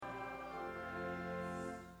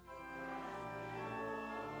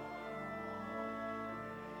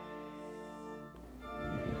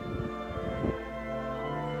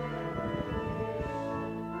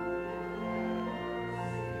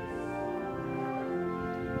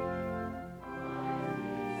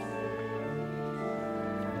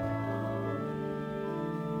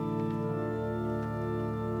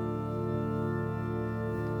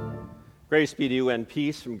Grace be to you and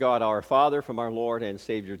peace from God our Father, from our Lord and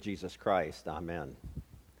Savior Jesus Christ. Amen.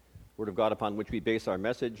 Word of God upon which we base our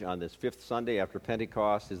message on this fifth Sunday after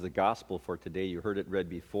Pentecost is the gospel for today. You heard it read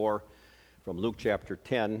before from Luke chapter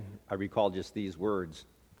 10. I recall just these words.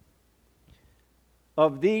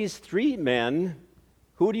 Of these three men,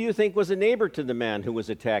 who do you think was a neighbor to the man who was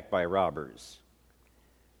attacked by robbers?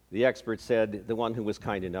 The expert said, the one who was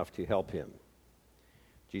kind enough to help him.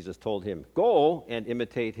 Jesus told him, go and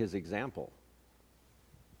imitate his example.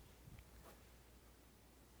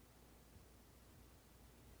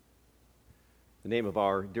 The name of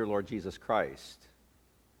our dear Lord Jesus Christ,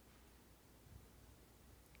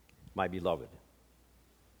 my beloved.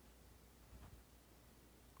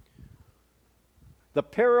 The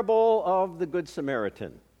parable of the Good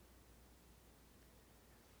Samaritan.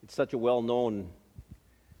 It's such a well-known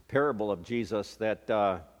parable of Jesus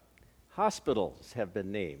that hospitals have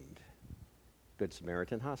been named Good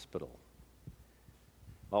Samaritan Hospital.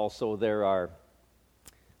 Also, there are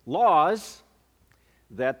laws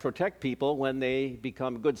that protect people when they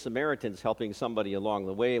become Good Samaritans, helping somebody along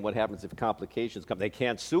the way. What happens if complications come? They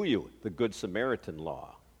can't sue you, the Good Samaritan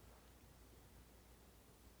law.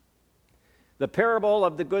 The parable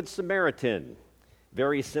of the Good Samaritan,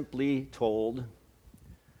 very simply told,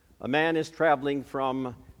 a man is traveling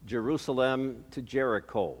from Jerusalem to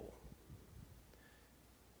Jericho.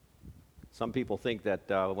 Some people think that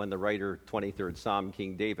when the writer, 23rd Psalm,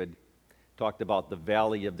 King David, talked about the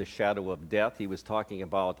valley of the shadow of death, he was talking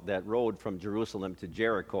about that road from Jerusalem to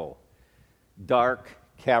Jericho. Dark,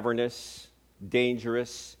 cavernous,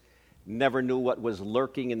 dangerous, never knew what was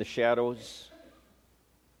lurking in the shadows.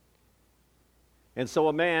 And so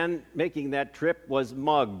a man making that trip was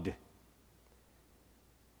mugged,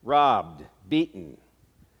 robbed, beaten,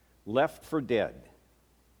 left for dead.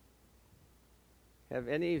 Have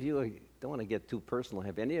any of you, I don't want to get too personal,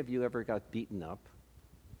 have any of you ever got beaten up?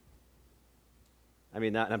 I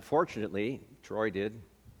mean, unfortunately, Troy did.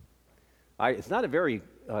 It's not a very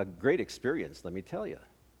great experience, let me tell you.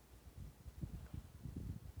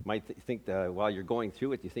 You might think that while you're going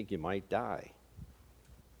through it, you think you might die.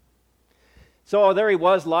 So there he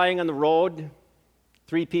was lying on the road.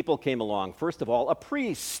 Three people came along. First of all, a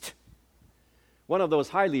priest, one of those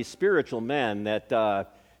highly spiritual men that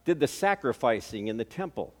did the sacrificing in the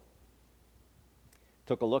temple.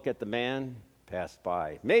 Took a look at the man, passed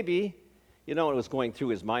by. Maybe, it was going through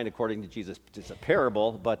his mind according to Jesus. It's a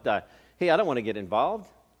parable, but hey, I don't want to get involved.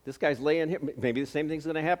 This guy's laying here. Maybe the same thing's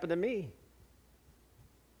going to happen to me.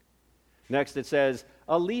 Next it says,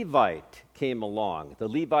 a Levite came along. The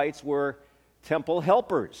Levites were temple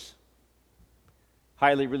helpers.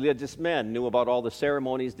 Highly religious men, knew about all the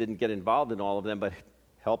ceremonies, didn't get involved in all of them, but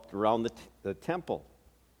helped around the temple.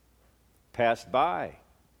 Passed by,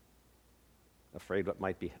 afraid what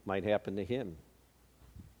might happen to him.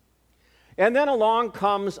 And then along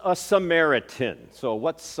comes a Samaritan. So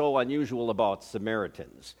what's so unusual about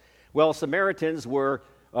Samaritans? Well, Samaritans were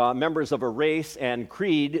members of a race and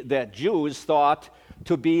creed that Jews thought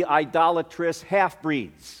to be idolatrous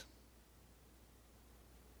half-breeds.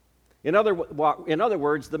 In other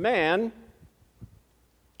words, the man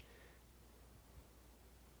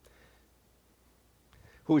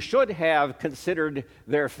who should have considered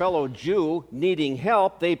their fellow Jew needing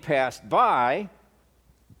help, they passed by.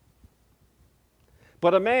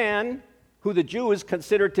 But a man who the Jews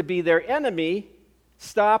considered to be their enemy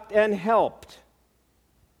stopped and helped.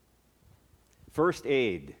 First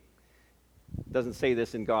aid. It doesn't say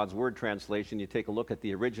this in God's Word translation. You take a look at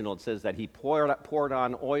the original. It says that he poured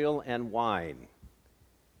on oil and wine.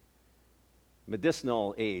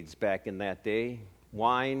 Medicinal aids back in that day.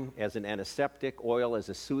 Wine as an antiseptic, oil as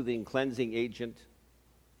a soothing, cleansing agent.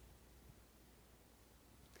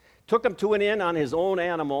 Took him to an inn on his own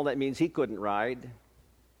animal. That means he couldn't ride.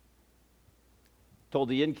 Told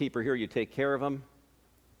the innkeeper, here, you take care of him.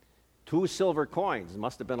 2 silver coins,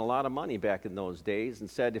 must have been a lot of money back in those days, and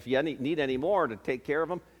said, if you need any more to take care of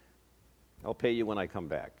him, I'll pay you when I come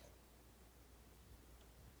back.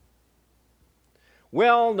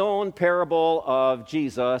 Well-known parable of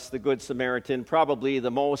Jesus, the Good Samaritan, probably the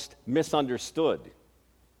most misunderstood.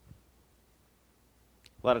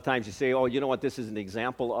 A lot of times you say, you know what this is an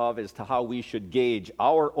example of as to how we should gauge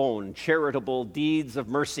our own charitable deeds of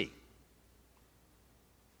mercy.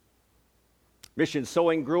 Mission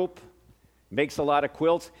Sewing Group makes a lot of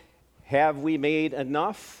quilts. Have we made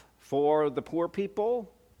enough for the poor people?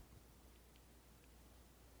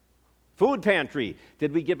 Food pantry.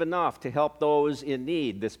 Did we give enough to help those in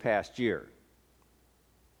need this past year?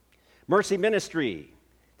 Mercy Ministry.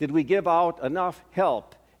 Did we give out enough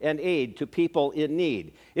help and aid to people in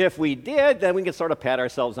need. If we did, then we can sort of pat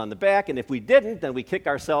ourselves on the back, and if we didn't, then we kick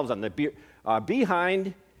ourselves on the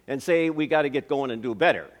behind and say we got to get going and do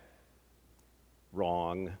better.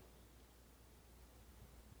 Wrong.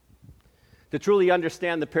 To truly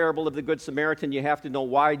understand the parable of the Good Samaritan, you have to know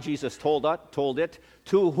why Jesus told it,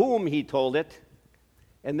 to whom he told it,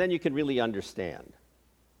 and then you can really understand.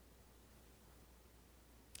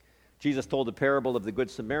 Jesus told the parable of the Good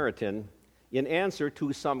Samaritan in answer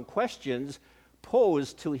to some questions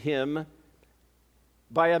posed to him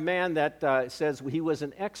by a man that says he was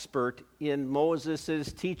an expert in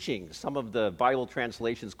Moses' teachings. Some of the Bible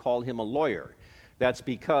translations call him a lawyer. That's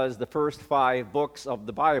because the first 5 books of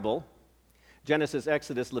the Bible, Genesis,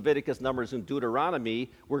 Exodus, Leviticus, Numbers, and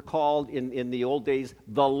Deuteronomy, were called in the old days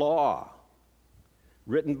the law,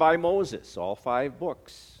 written by Moses, all 5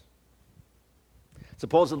 books.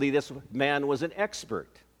 Supposedly, this man was an expert.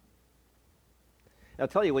 I'll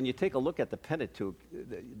tell you, when you take a look at the Pentateuch,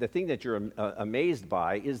 the thing that you're amazed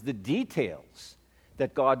by is the details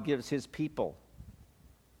that God gives his people.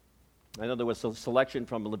 I know there was a selection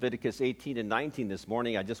from Leviticus 18 and 19 this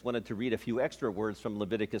morning. I just wanted to read a few extra words from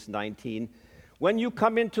Leviticus 19. When you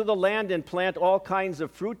come into the land and plant all kinds of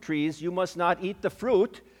fruit trees, you must not eat the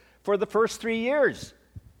fruit for the first 3 years.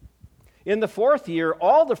 In the 4th year,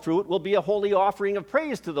 all the fruit will be a holy offering of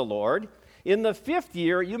praise to the Lord. In the 5th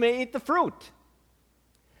year, you may eat the fruit.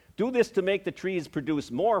 Do this to make the trees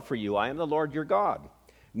produce more for you. I am the Lord your God.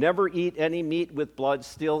 Never eat any meat with blood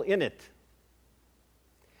still in it.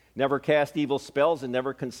 Never cast evil spells and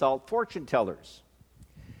never consult fortune tellers.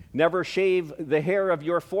 Never shave the hair of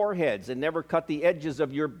your foreheads and never cut the edges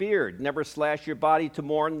of your beard. Never slash your body to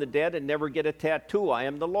mourn the dead and never get a tattoo. I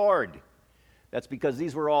am the Lord. That's because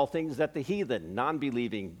these were all things that the heathen,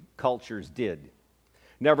 non-believing cultures did.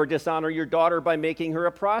 Never dishonor your daughter by making her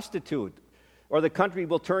a prostitute, or the country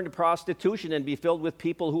will turn to prostitution and be filled with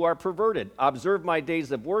people who are perverted. Observe my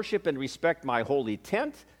days of worship and respect my holy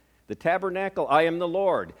tent, the tabernacle. I am the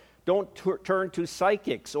Lord. Don't turn to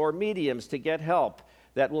psychics or mediums to get help.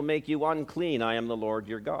 That will make you unclean. I am the Lord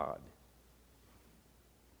your God.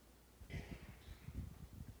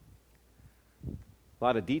 A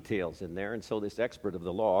lot of details in there, and so this expert of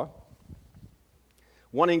the law,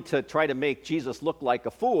 wanting to try to make Jesus look like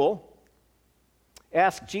a fool,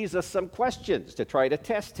 asked Jesus some questions to try to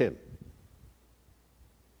test him.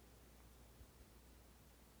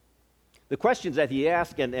 The questions that he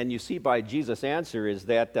asked, and you see by Jesus' answer, is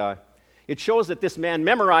that it shows that this man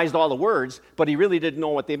memorized all the words, but he really didn't know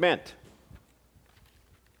what they meant.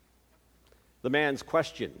 The man's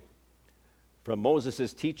question from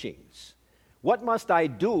Moses' teachings: what must I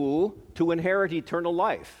do to inherit eternal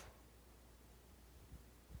life?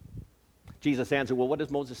 Jesus answered, well, what does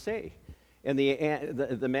Moses say? And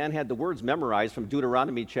the man had the words memorized from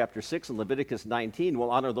Deuteronomy chapter 6 and Leviticus 19. Well,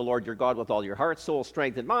 honor the Lord your God with all your heart, soul,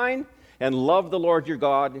 strength, and mind, and love the Lord your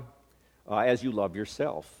God as you love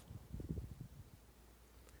yourself.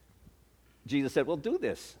 Jesus said, well, do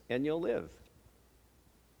this, and you'll live.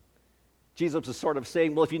 Jesus was sort of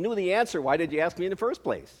saying, well, if you knew the answer, why did you ask me in the first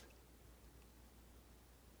place?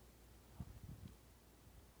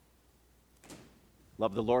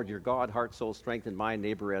 Love the Lord your God, heart, soul, strength, and mind,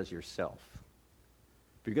 neighbor as yourself.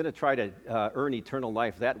 If you're going to try to earn eternal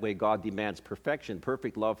life that way, God demands perfection,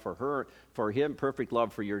 perfect love for him, perfect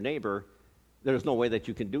love for your neighbor. There's no way that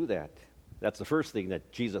you can do that. That's the first thing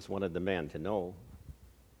that Jesus wanted the man to know.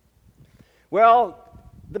 Well,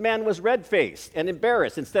 the man was red-faced and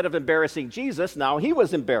embarrassed. Instead of embarrassing Jesus, now he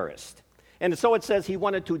was embarrassed. And so it says he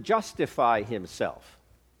wanted to justify himself.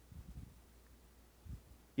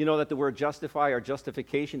 You know that the word justify or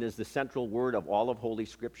justification is the central word of all of Holy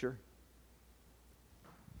Scripture?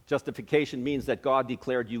 Justification means that God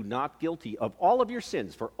declared you not guilty of all of your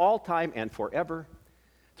sins for all time and forever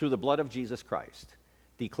through the blood of Jesus Christ.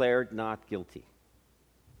 Declared not guilty.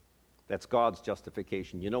 That's God's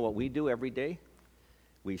justification. You know what we do every day?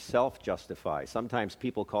 We self-justify. Sometimes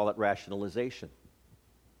people call it rationalization.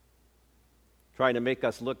 Trying to make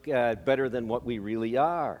us look better than what we really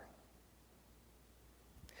are.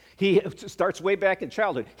 He starts way back in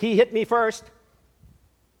childhood. He hit me first.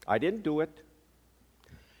 I didn't do it.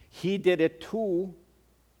 He did it too.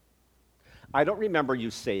 I don't remember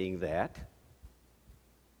you saying that.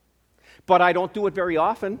 But I don't do it very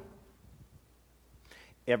often.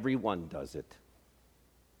 Everyone does it.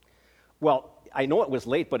 Well, I know it was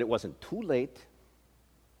late, but it wasn't too late.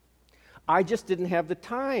 I just didn't have the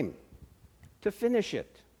time to finish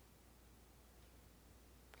it.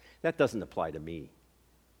 That doesn't apply to me.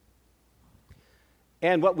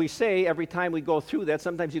 And what we say every time we go through that,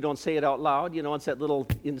 sometimes you don't say it out loud, you know, it's that little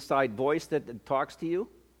inside voice that talks to you.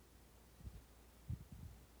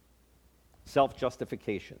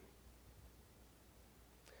 Self-justification.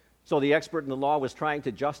 So the expert in the law was trying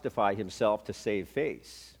to justify himself to save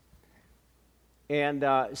face. And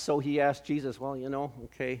so he asked Jesus, well,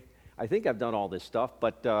 okay, I think I've done all this stuff,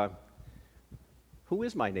 but who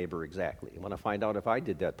is my neighbor exactly? I want to find out if I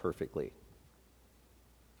did that perfectly.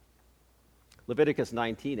 Leviticus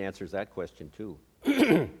 19 answers that question too.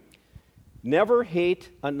 Never hate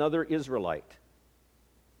another Israelite.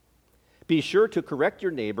 Be sure to correct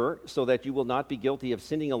your neighbor so that you will not be guilty of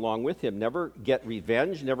sinning along with him. Never get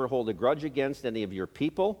revenge. Never hold a grudge against any of your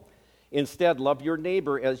people. Instead, love your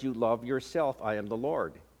neighbor as you love yourself. I am the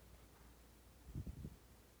Lord.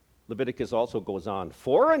 Leviticus also goes on.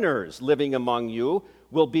 Foreigners living among you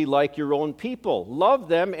will be like your own people. Love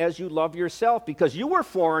them as you love yourself, because you were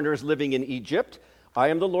foreigners living in Egypt. I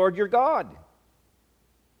am the Lord your God.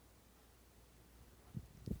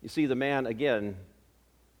 You see, the man, again,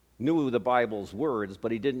 knew the Bible's words,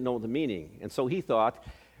 but he didn't know the meaning. And so he thought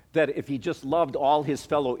that if he just loved all his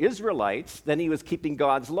fellow Israelites, then he was keeping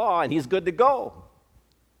God's law and he's good to go.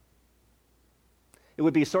 It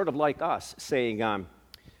would be sort of like us saying,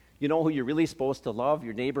 you know who you're really supposed to love?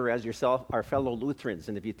 Your neighbor as yourself, our fellow Lutherans.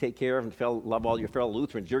 And if you take care of and love all your fellow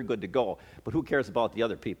Lutherans, you're good to go. But who cares about the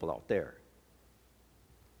other people out there?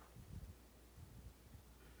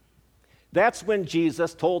 That's when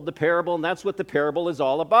Jesus told the parable, and that's what the parable is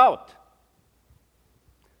all about.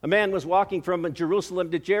 A man was walking from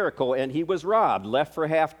Jerusalem to Jericho, and he was robbed, left for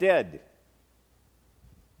half dead.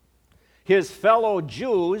 His fellow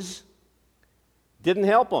Jews didn't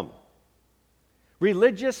help him.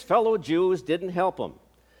 Religious fellow Jews didn't help him.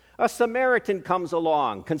 A Samaritan comes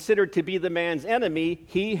along, considered to be the man's enemy.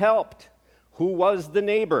 He helped. Who was the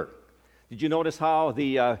neighbor? Did you notice how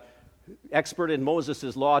the expert in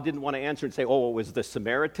Moses' law didn't want to answer and say, oh, it was the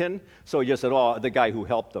Samaritan? So he just said, oh, the guy who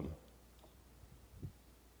helped them.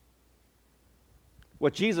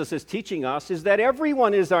 What Jesus is teaching us is that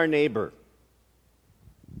everyone is our neighbor.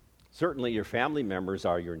 Certainly your family members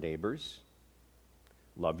are your neighbors.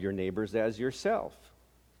 Love your neighbors as yourself.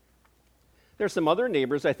 There's some other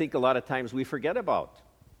neighbors I think a lot of times we forget about.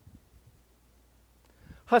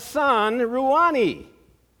 Hassan Rouhani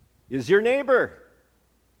is your neighbor.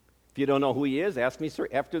 If you don't know who he is, ask me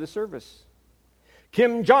after the service.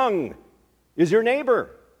 Kim Jong is your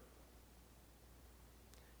neighbor.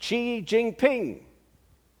 Xi Jinping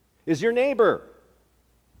is your neighbor.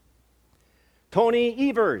 Tony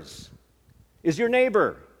Evers is your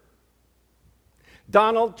neighbor.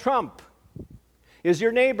 Donald Trump is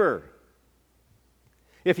your neighbor.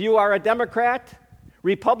 If you are a Democrat,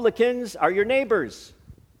 Republicans are your neighbors.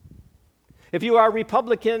 If you are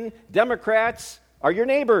Republican, Democrats are your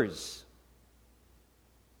neighbors.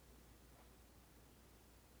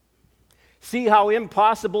 See how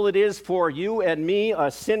impossible it is for you and me,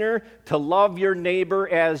 a sinner, to love your neighbor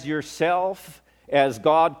as yourself, as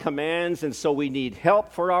God commands, and so we need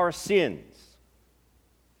help for our sins.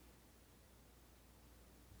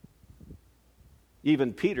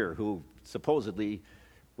 Even Peter, who supposedly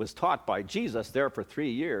was taught by Jesus there for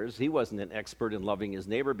 3 years, he wasn't an expert in loving his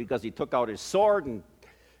neighbor because he took out his sword and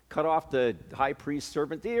cut off the high priest's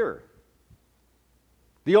servant's ear.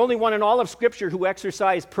 The only one in all of Scripture who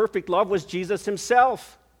exercised perfect love was Jesus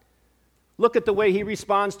himself. Look at the way he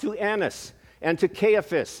responds to Annas and to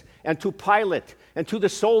Caiaphas and to Pilate and to the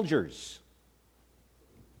soldiers.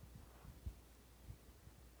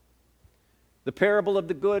 The parable of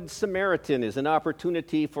the Good Samaritan is an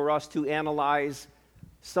opportunity for us to analyze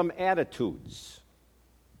some attitudes.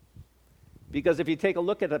 Because if you take a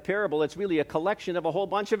look at the parable, it's really a collection of a whole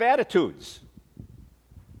bunch of attitudes.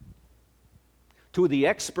 To the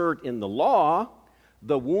expert in the law,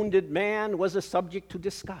 the wounded man was a subject to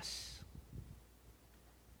discuss.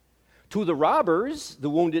 To the robbers, the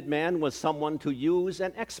wounded man was someone to use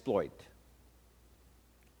and exploit.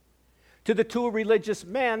 To the two religious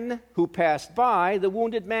men who passed by, the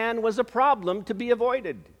wounded man was a problem to be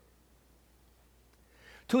avoided.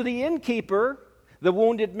 To the innkeeper, the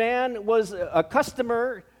wounded man was a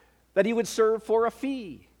customer that he would serve for a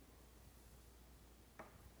fee.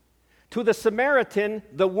 To the Samaritan,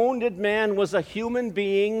 the wounded man was a human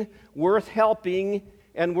being worth helping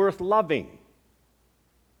and worth loving.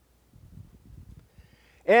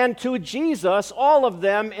 And to Jesus, all of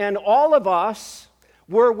them and all of us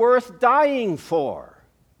were worth dying for.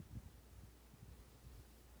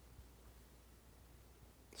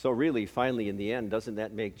 So really, finally, in the end, doesn't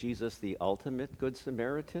that make Jesus the ultimate Good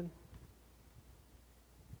Samaritan?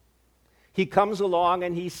 He comes along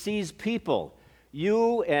and he sees people,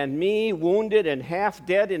 you and me, wounded and half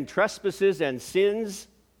dead in trespasses and sins.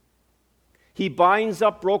 He binds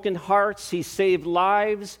up broken hearts. He saved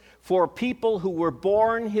lives for people who were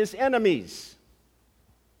born his enemies.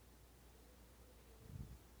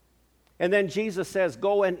 And then Jesus says,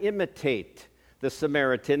 go and imitate the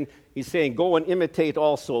Samaritan. He's saying, go and imitate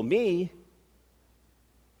also me.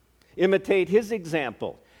 Imitate his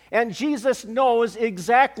example. And Jesus knows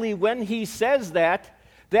exactly when he says that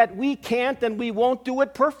we can't and we won't do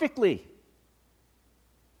it perfectly.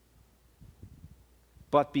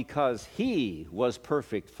 But because he was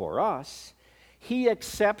perfect for us, he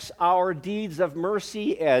accepts our deeds of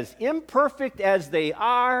mercy as imperfect as they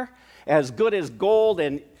are, as good as gold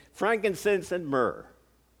and frankincense and myrrh.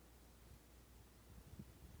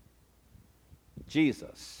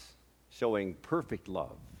 Jesus showing perfect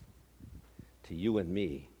love to you and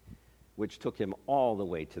me, which took him all the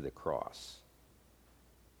way to the cross.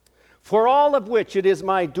 For all of which it is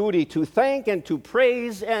my duty to thank and to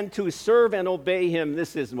praise and to serve and obey him.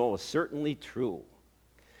 This is most certainly true.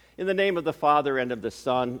 In the name of the Father, and of the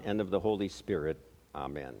Son, and of the Holy Spirit.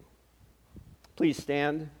 Amen. Please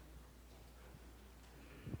stand.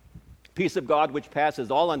 Peace of God, which passes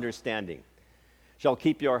all understanding, shall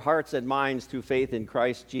keep your hearts and minds through faith in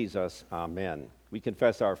Christ Jesus. Amen. We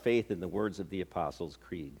confess our faith in the words of the Apostles'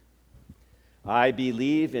 Creed. I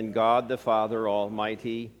believe in God the Father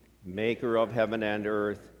Almighty, maker of heaven and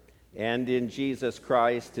earth, and in Jesus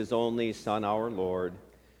Christ, his only Son, our Lord,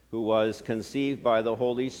 who was conceived by the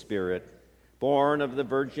Holy Spirit, born of the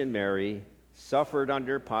Virgin Mary, suffered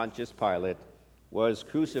under Pontius Pilate, was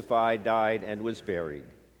crucified, died, and was buried.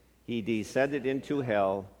 He descended into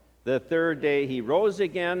hell. The third day he rose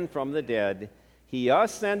again from the dead. He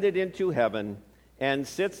ascended into heaven and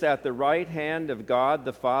sits at the right hand of God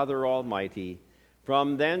the Father Almighty.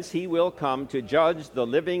 From thence he will come to judge the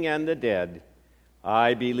living and the dead.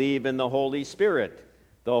 I believe in the Holy Spirit,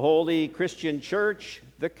 the holy Christian church,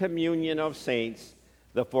 the communion of saints,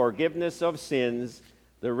 the forgiveness of sins,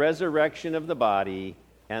 the resurrection of the body,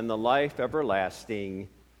 and the life everlasting.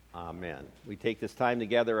 Amen. We take this time to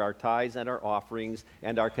gather our tithes and our offerings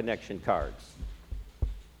and our connection cards.